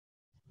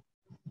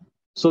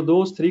So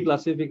those three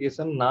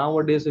classification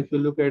nowadays, if you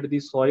look at the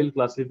soil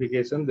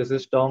classification, this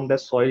is termed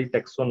as soil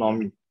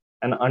taxonomy.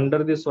 And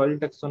under the soil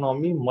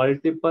taxonomy,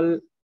 multiple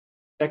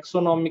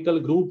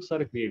taxonomical groups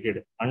are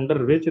created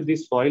under which the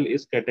soil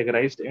is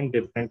categorized in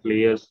different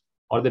layers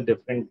or the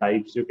different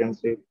types, you can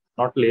say,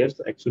 not layers,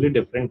 actually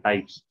different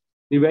types.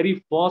 The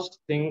very first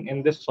thing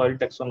in this soil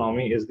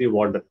taxonomy is the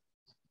water.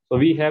 So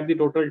we have the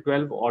total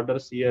 12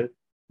 orders here.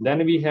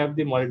 Then we have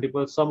the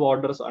multiple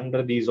suborders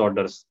under these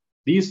orders.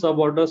 These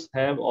suborders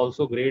have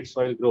also grade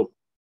soil group.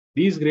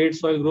 These grade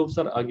soil groups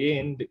are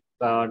again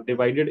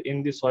divided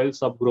in the soil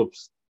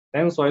subgroups.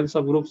 Then soil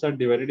subgroups are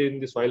divided in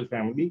the soil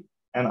family,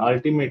 and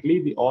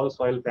ultimately the all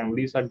soil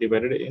families are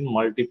divided in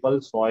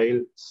multiple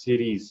soil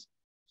series.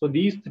 So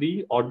these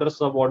three, order,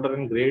 suborder,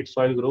 and grade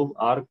soil group,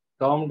 are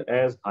termed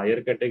as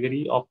higher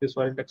category of the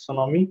soil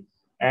taxonomy,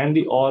 and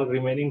the all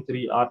remaining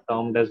three are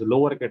termed as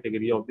lower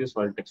category of the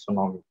soil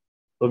taxonomy.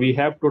 So we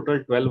have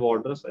total 12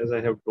 orders, as I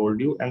have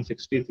told you, and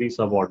 63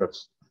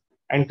 suborders.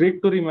 And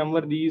trick to remember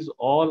these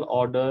all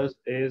orders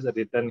is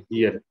written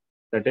here.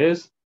 That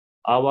is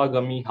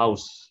Awagami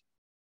house.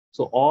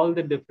 So all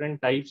the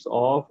different types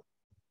of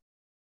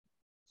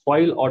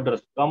soil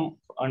orders come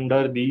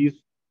under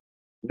these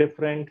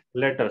different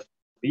letters.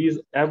 These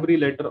every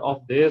letter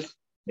of this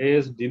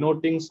is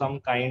denoting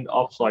some kind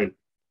of soil.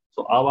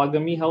 So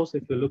Awagami house,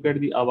 if you look at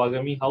the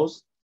Awagami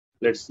house,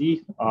 let's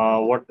see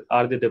what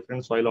are the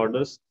different soil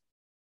orders.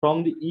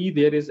 From the E,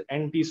 there is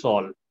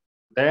anti-sol.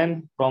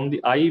 Then from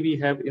the I, we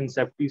have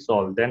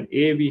inceptisol. Then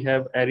A, we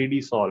have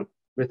aridisol.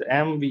 With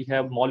M, we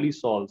have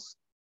mollisols.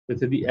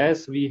 With the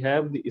S, we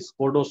have the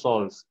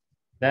spodosols.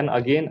 Then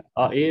again,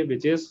 A,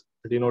 which is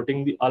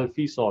denoting the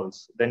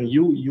alphisols. Then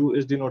U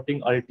is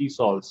denoting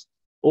altisols.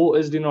 O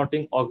is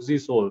denoting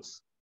oxysols.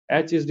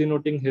 H is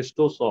denoting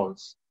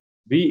histosols.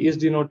 V is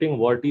denoting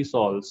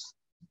vertisols.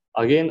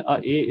 Again, A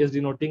is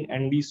denoting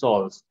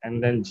endisols.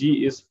 And then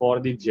G is for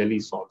the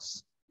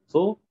jellysols.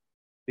 So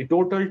the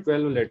total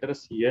 12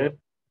 letters here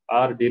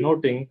are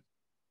denoting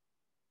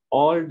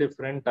all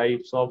different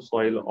types of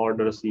soil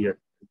orders here.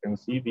 You can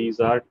see these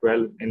are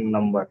 12 in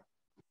number.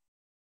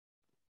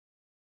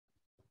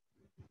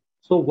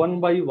 So one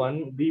by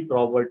one, the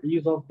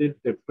properties of the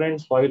different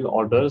soil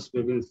orders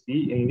we will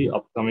see in the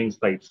upcoming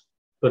slides.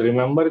 So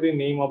remember the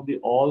name of the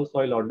all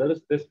soil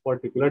orders. This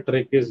particular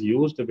trick is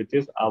used, which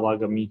is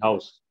Awagami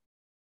house.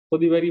 So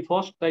the very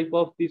first type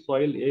of the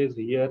soil is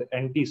here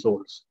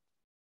antisols.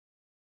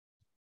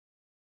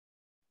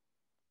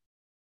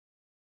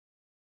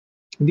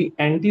 The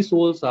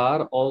antisols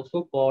are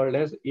also called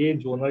as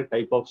azonal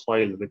type of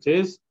soil, which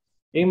is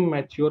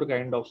immature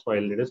kind of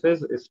soil. This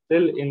is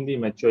still in the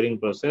maturing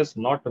process,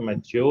 not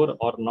mature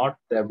or not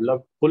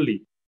developed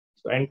fully.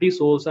 So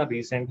antisols are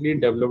recently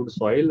developed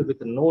soil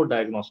with no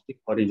diagnostic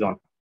horizon.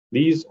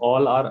 These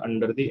all are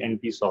under the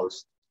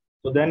antisols.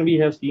 So then we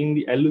have seen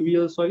the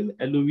alluvial soil.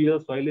 Alluvial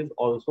soil is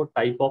also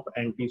type of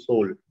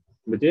antisol,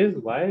 which is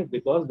why?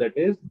 Because that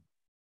is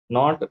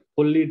not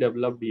fully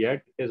developed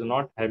yet, is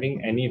not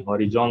having any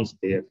horizons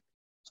there.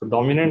 So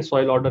dominant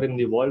soil order in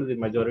the world, the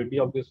majority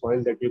of the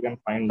soil that you can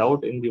find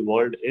out in the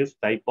world is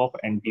type of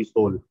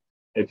anti-sol.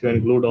 If you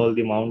include all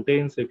the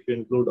mountains, if you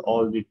include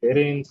all the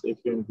terrains, if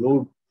you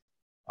include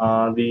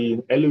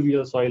the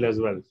alluvial soil as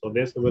well. So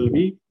this will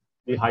be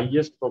the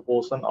highest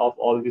proportion of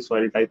all the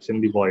soil types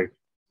in the world.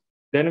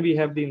 Then we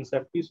have the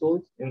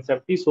inceptisols.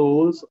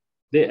 Inceptisols,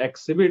 they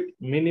exhibit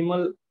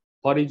minimal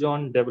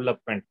horizon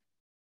development,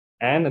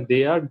 and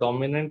they are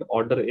dominant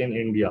order in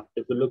India.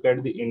 If you look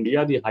at the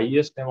India, the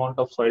highest amount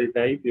of soil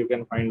type you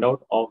can find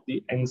out of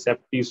the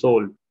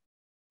inceptisol.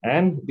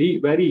 And the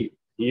very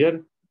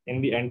here in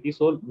the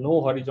antisol,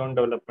 no horizon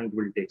development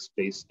will take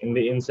place. In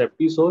the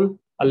inceptisol,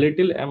 a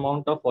little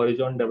amount of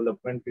horizon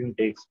development will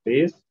take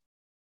place,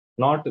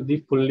 not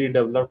the fully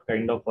developed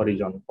kind of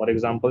horizon. For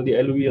example, the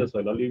alluvial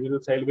soil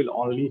will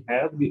only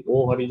have the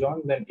O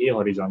horizon, then A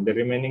horizon. The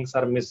remainings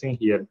are missing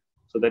here.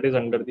 So that is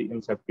under the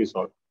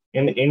inceptisol.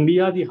 In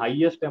India, the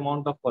highest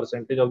amount of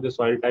percentage of the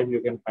soil type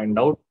you can find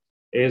out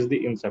is the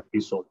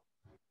inceptisol.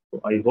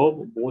 So I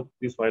hope both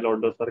the soil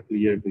orders are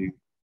clear to you.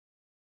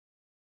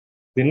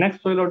 The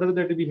next soil order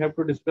that we have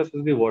to discuss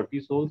is the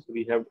vertisols.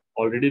 We have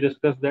already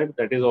discussed that.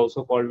 That is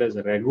also called as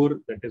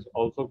regur. That is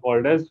also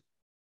called as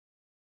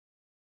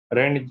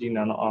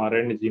Rendgina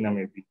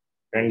maybe.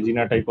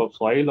 Rendgina type of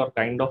soil or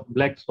kind of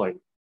black soil.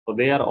 So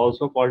they are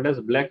also called as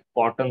black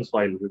cotton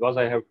soil, because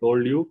I have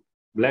told you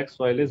black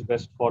soil is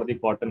best for the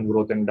cotton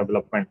growth and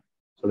development.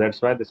 So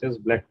that's why this is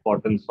black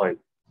cotton soil.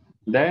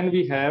 Then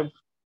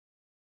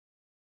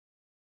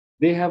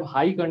they have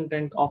high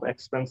content of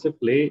expensive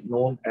clay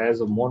known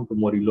as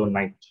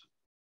Montmorillonite.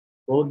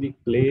 So the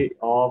clay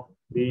of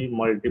the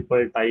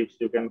multiple types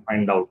you can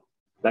find out,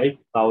 like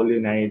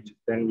kaolinite,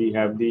 then we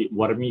have the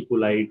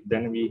vermiculite,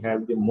 then we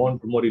have the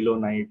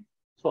Montmorillonite.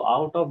 So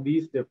out of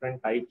these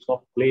different types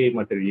of clay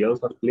materials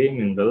or clay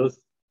minerals,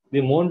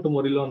 the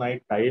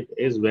Montmorillonite type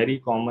is very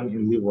common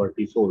in the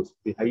vertisols.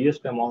 The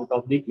highest amount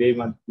of the clay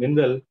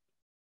mineral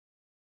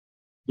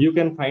you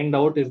can find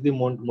out is the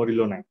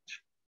Montmorillonite.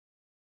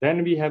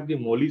 Then we have the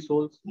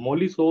mollisols.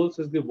 Mollisols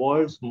is the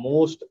world's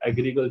most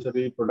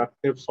agriculturally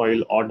productive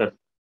soil order.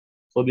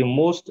 So the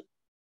most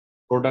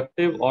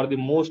productive or the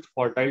most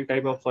fertile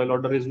type of soil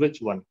order is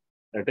which one?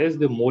 That is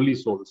the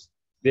mollisols.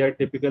 They are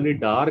typically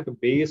dark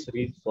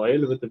base-rich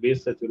soil with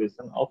base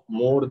saturation of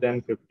more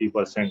than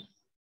 50%.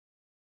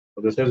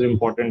 So this is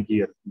important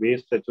here.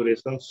 Base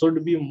saturation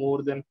should be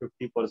more than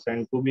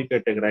 50% to be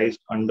categorized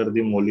under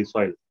the molly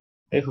soil.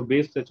 If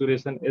base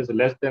saturation is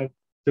less than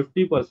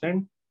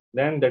 50%,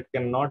 then that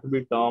cannot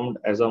be termed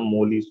as a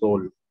molly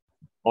soil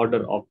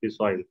order of the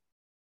soil.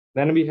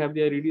 Then we have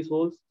the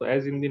aridisols. So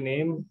as in the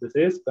name, this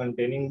is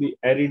containing the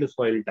arid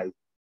soil type.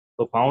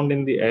 So found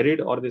in the arid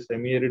or the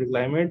semi-arid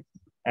climate,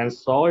 and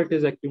salt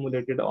is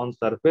accumulated on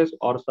surface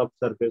or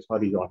subsurface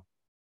horizon.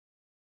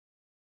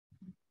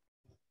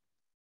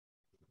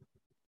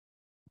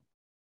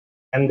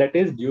 And that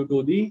is due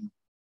to the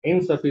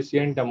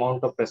insufficient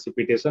amount of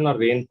precipitation or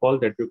rainfall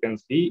that you can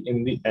see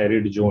in the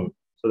arid zone.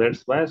 So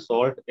that's why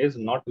salt is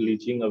not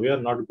leaching away or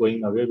not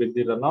going away with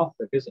the runoff,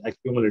 that is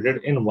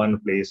accumulated in one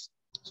place.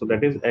 So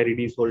that is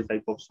aridisol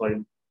type of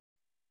soil.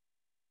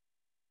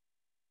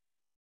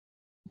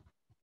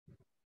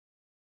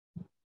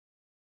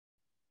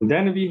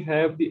 Then we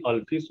have the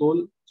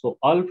alphisol. So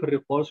alph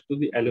refers to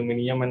the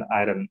aluminium and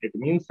iron. It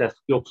means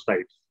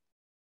sesquioxides.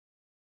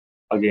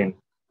 Again,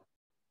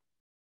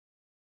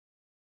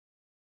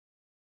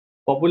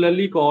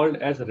 popularly called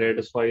as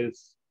red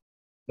soils.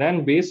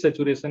 Then base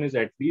saturation is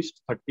at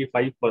least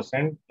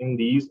 35% in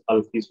these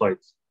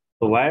alphisols.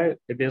 So why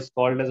it is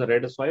called as a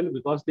red soil?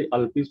 Because the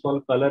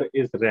alphisol color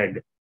is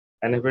red.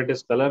 And if it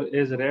is color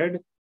is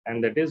red,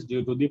 and that is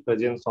due to the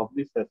presence of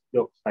the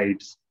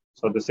sesquioxides.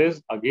 So this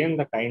is again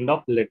the kind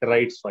of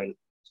laterite soil.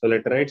 So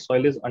laterite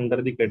soil is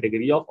under the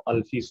category of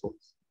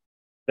alphisols.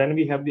 Then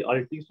we have the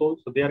altisols.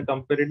 So they are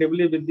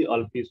comparatively with the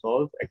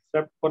alphisols,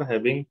 except for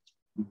having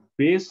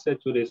base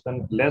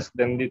saturation less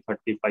than the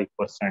 35%.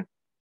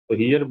 So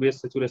here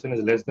base saturation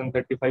is less than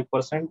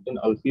 35%. In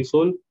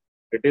alphisol,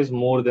 it is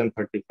more than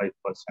 35%.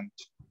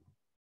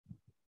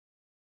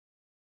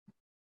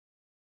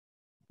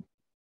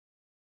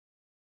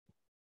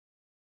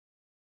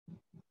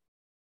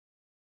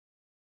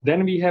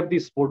 Then we have the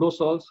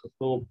spodosols.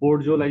 So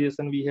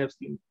podolization we have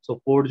seen.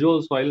 So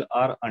podol soil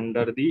are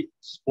under the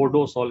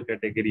spodosol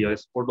category or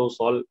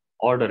spodosol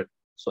order.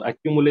 So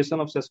accumulation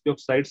of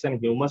sesquioxides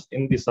and humus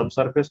in the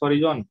subsurface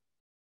horizon.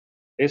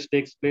 This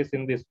takes place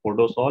in the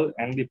spodosol,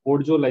 and the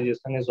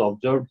podolization is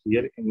observed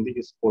here in the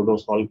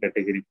spodosol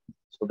category.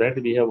 So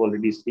that we have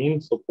already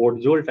seen. So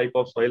podol type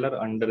of soil are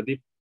under the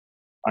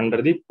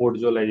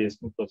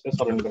podolization process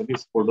or under the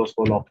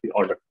spodosol of the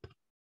order.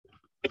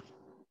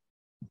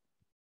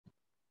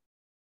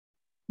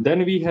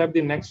 Then we have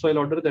the next soil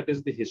order, that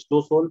is the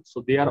histosol.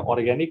 So they are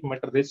organic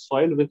matter rich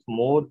soil with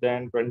more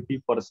than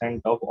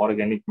 20% of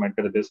organic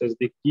matter. This is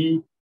the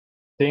key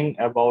thing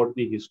about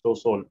the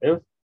histosol. If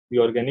the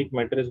organic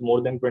matter is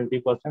more than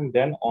 20%,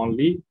 then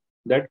only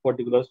that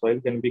particular soil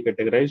can be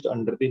categorized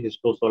under the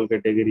histosol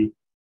category.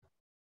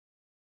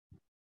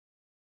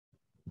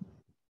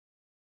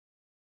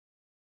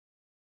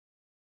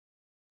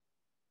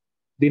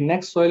 The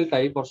next soil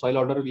type or soil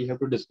order we have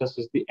to discuss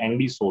is the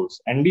endisols.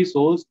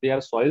 Endisols, they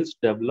are soils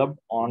developed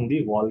on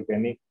the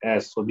volcanic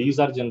ash. So these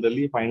are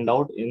generally found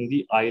out in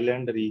the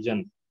island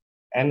region.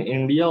 And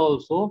India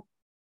also,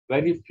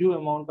 very few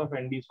amount of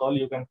endisol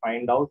you can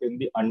find out in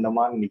the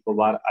Andaman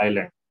Nicobar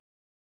Island.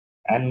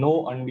 And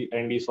no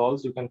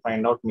endisols you can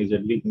find out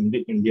majorly in the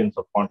Indian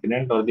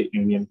subcontinent or the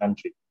Indian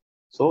country.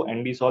 So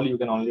endisol you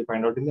can only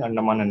find out in the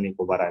Andaman and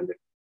Nicobar Island.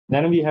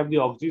 Then we have the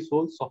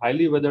oxysols, so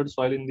highly weathered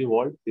soil in the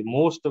world, the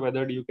most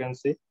weathered you can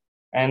say.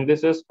 And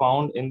this is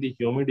found in the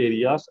humid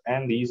areas,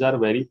 and these are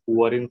very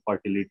poor in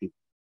fertility.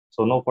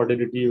 So no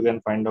fertility you can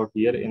find out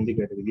here in the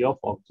category of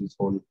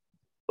oxysol.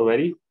 So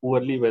very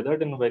poorly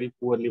weathered and very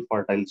poorly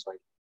fertile soil.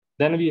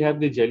 Then we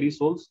have the jelly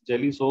soils.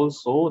 Jelly soils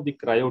show the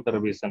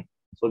cryoturbation.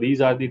 So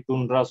these are the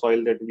tundra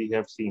soil that we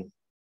have seen.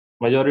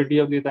 Majority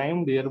of the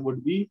time there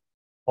would be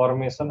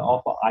formation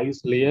of a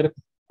ice layer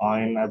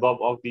and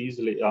above of these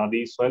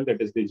soil, that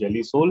is the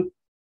jelly soil,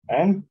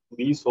 and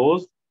these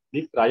shows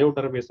the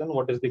cryoturbation.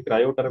 What is the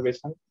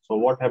cryoturbation? So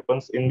what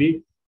happens in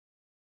the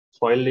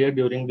soil layer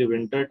during the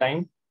winter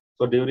time?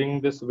 So during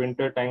this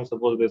winter time,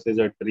 suppose this is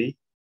a tree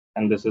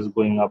and this is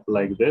going up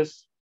like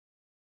this,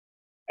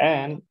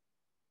 and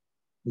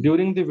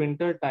during the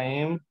winter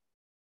time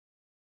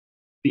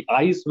the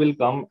ice will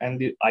come and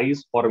the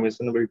ice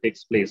formation will take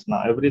place.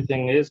 Now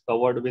everything is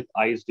covered with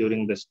ice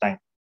during this time.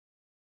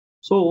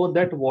 So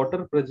that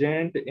water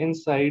present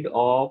inside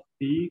of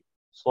the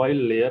soil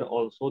layer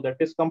also, that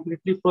is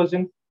completely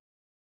frozen.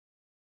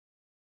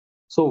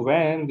 So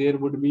when there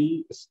would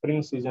be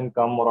spring season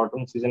come or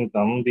autumn season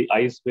come, the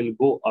ice will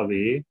go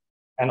away,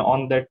 and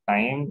on that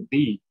time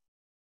the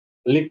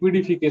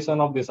liquidification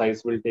of this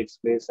ice will take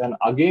place. And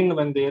again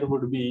when there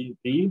would be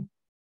the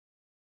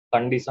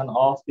condition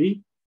of the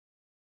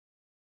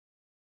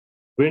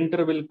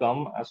winter will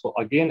come. So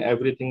again,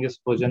 everything is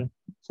frozen.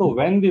 So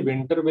when the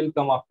winter will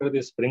come after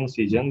the spring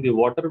season, the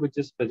water which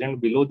is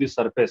present below the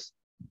surface,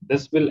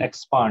 this will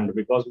expand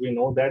because we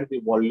know that the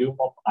volume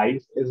of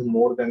ice is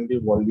more than the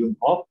volume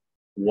of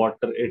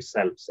water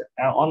itself.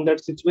 And on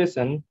that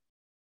situation,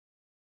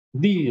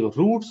 the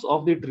roots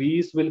of the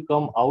trees will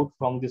come out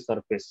from the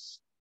surface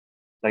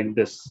like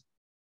this.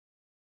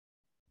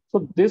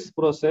 So this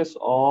process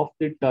of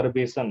the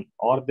turbation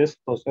or this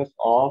process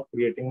of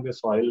creating the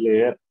soil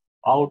layer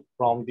out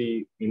from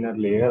the inner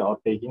layer or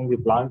taking the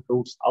plant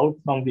roots out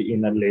from the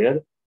inner layer,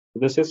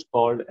 this is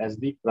called as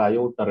the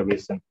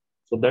cryoturbation.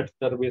 So that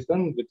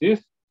turbation which is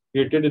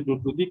created due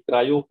to the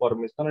cryo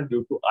formation or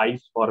due to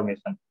ice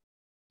formation.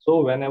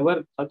 So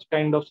whenever such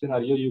kind of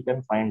scenario you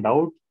can find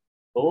out,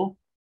 so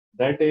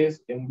that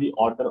is in the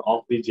order of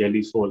the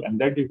jelly soil, and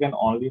that you can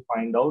only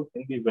find out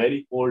in the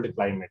very cold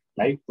climate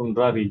like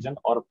tundra region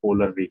or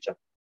polar region.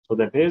 So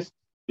that is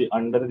the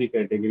under the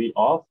category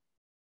of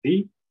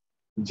the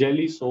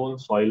jelly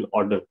soil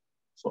order.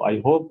 So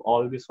I hope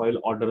all the soil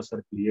orders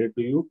are clear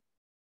to you.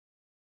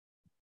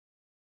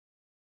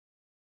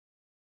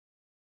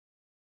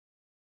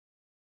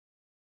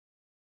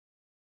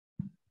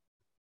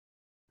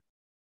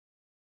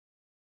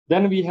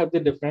 Then we have the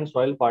different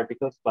soil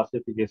particles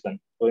classification.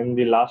 So in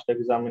the last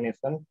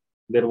examination,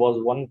 there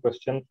was one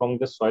question from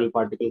the soil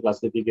particle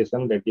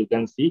classification that you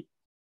can see.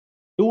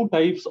 Two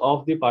types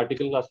of the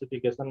particle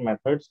classification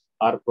methods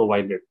are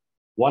provided.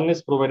 One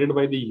is provided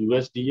by the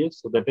USDA,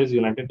 so that is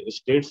United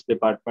States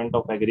Department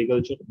of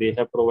Agriculture. They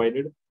have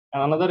provided,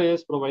 and another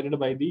is provided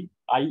by the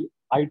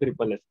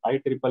IEES.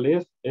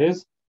 IEES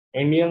is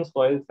Indian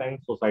Soil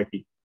Science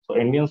Society. So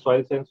Indian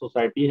Soil Science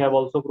Society have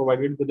also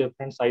provided the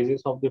different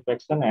sizes of the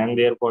fraction and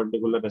their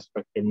particular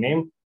respective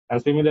name. And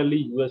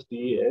similarly,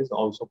 USDA is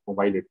also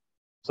provided.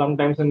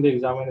 Sometimes in the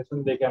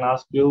examination, they can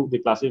ask you the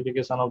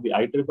classification of the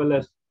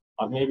IEES,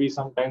 or maybe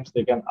sometimes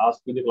they can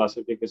ask you the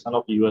classification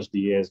of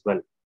USDA as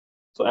well.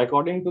 So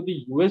according to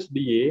the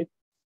USDA,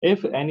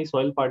 if any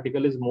soil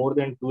particle is more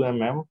than 2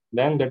 mm,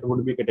 then that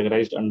would be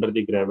categorized under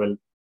the gravel.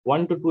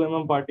 1 to 2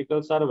 mm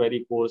particles are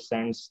very coarse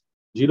sands.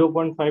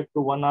 0.5 to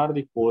 1 are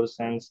the coarse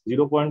sands.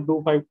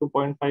 0.25 to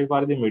 0.5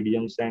 are the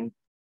medium sand.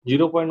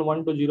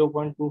 0.1 to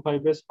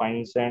 0.25 is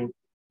fine sand.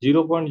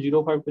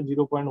 0.05 to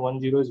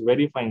 0.10 is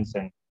very fine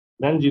sand.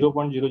 Then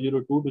 0.002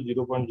 to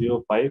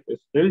 0.05 is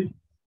silt,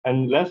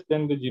 and less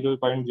than the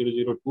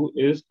 0.002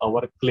 is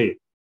our clay.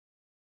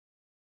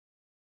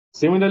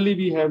 Similarly,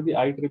 we have the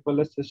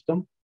IEES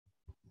system.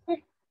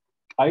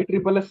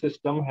 IEES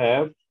system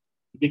have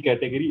the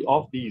category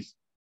of these.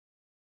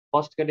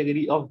 First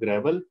category of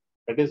gravel,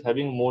 that is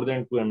having more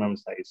than 2 mm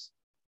size.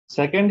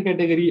 Second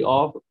category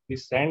of the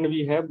sand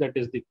we have, that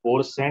is the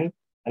coarse sand,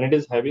 and it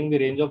is having the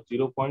range of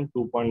 0.2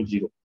 to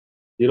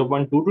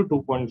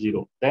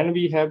 2.0. Then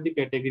we have the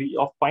category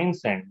of fine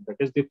sand, that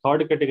is the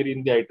third category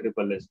in the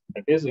IEES,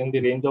 that is in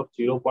the range of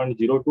 0.02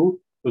 to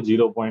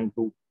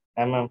 0.2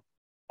 mm.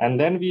 And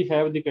then we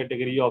have the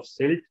category of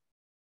silt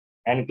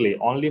and clay.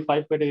 Only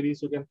 5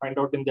 categories you can find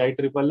out in the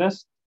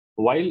IEES,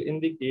 while in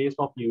the case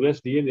of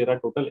USDA, there are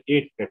total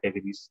 8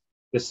 categories.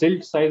 The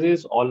silt size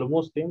is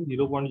almost same,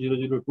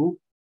 0.002. So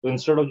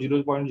instead of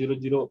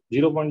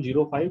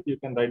 0.05, you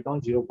can write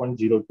down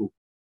 0.02.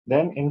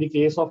 Then in the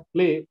case of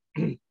clay,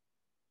 the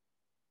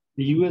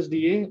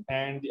USDA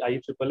and the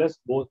IEES,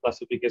 both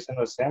classification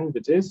are same,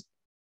 which is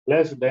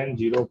less than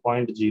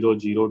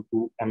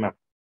 0.002 mm.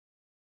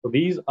 So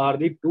these are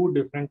the two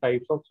different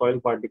types of soil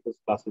particles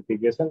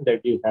classification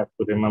that you have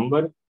to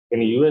remember. In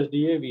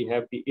USDA, we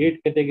have the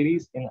 8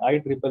 categories. In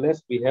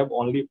IEES, we have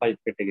only 5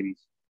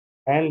 categories.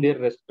 And their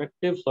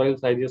respective soil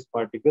sizes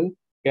particle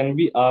can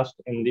be asked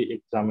in the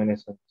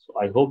examination. So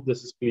I hope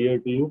this is clear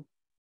to you.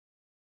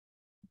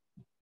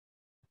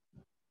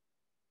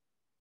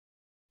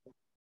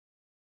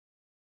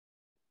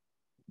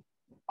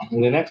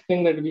 The next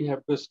thing that we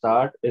have to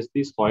start is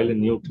the soil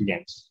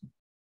nutrients.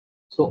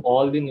 So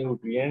all the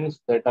nutrients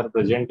that are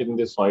present in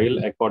the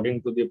soil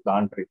according to the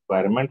plant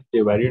requirement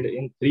divided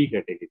in 3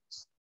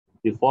 categories.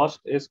 The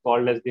first is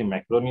called as the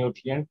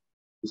macronutrient.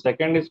 The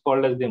second is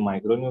called as the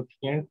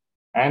micronutrient,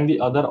 and the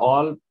other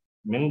all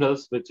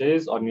minerals which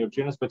is or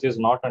nutrients which is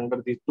not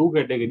under these 2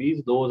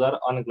 categories, those are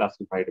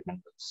unclassified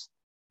minerals.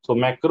 So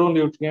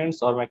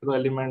macronutrients or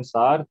macroelements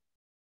are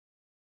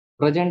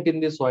present in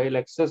the soil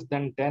excess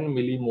than 10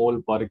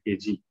 millimole per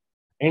kg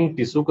in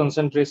tissue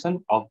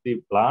concentration of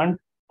the plant,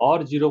 or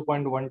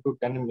 0.1 to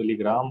 10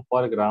 milligram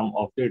per gram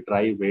of the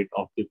dry weight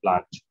of the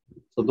plant.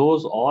 So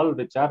those all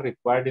which are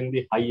required in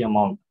the high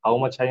amount. How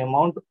much high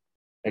amount?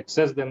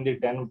 Excess than the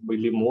 10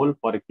 millimole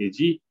per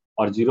kg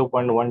or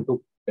 0.1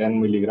 to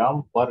 10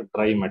 milligram per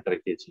dry matter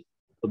kg.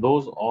 So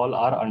those all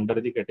are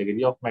under the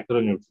category of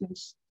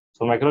macronutrients.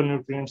 So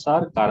macronutrients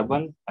are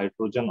carbon,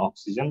 hydrogen,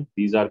 oxygen.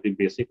 These are the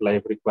basic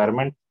life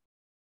requirement.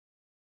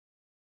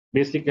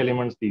 Basic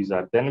elements these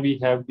are. Then we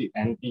have the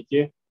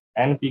NPK.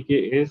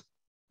 NPK is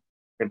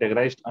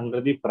categorized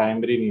under the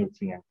primary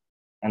nutrient.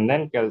 And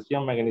then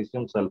calcium,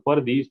 magnesium,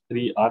 sulfur, these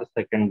 3 are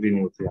secondary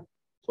nutrients.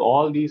 So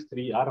all these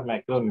three are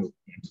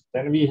macronutrients.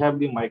 Then we have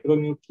the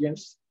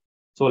micronutrients.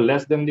 So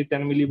less than the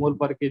 10 millimole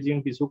per kg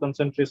in tissue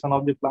concentration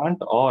of the plant,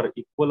 or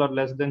equal or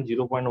less than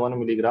 0.1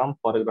 milligram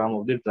per gram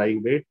of the dry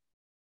weight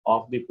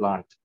of the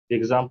plant. The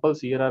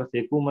examples here are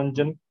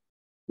fecumanjan,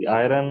 the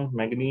iron,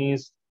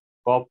 manganese,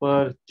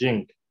 copper,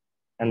 zinc.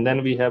 And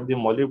then we have the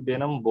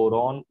molybdenum,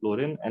 boron,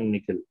 fluorine, and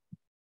nickel.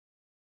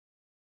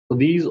 So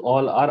these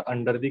all are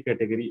under the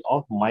category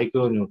of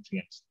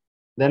micronutrients.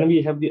 Then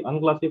we have the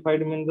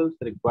unclassified minerals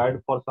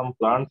required for some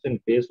plants in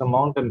trace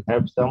amount and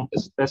have some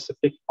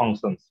specific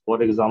functions.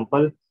 For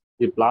example,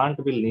 the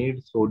plant will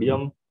need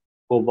sodium,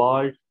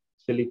 cobalt,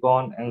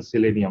 silicon, and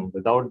selenium.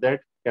 Without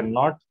that,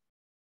 cannot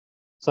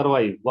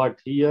survive. But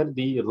here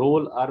the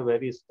role are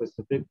very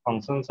specific,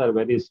 functions are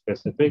very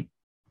specific.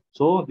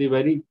 So the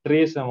very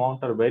trace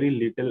amount or very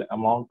little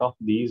amount of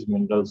these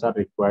minerals are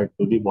required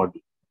to the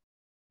body.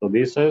 So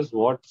this is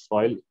what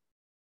soil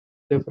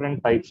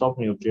different types of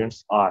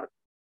nutrients are.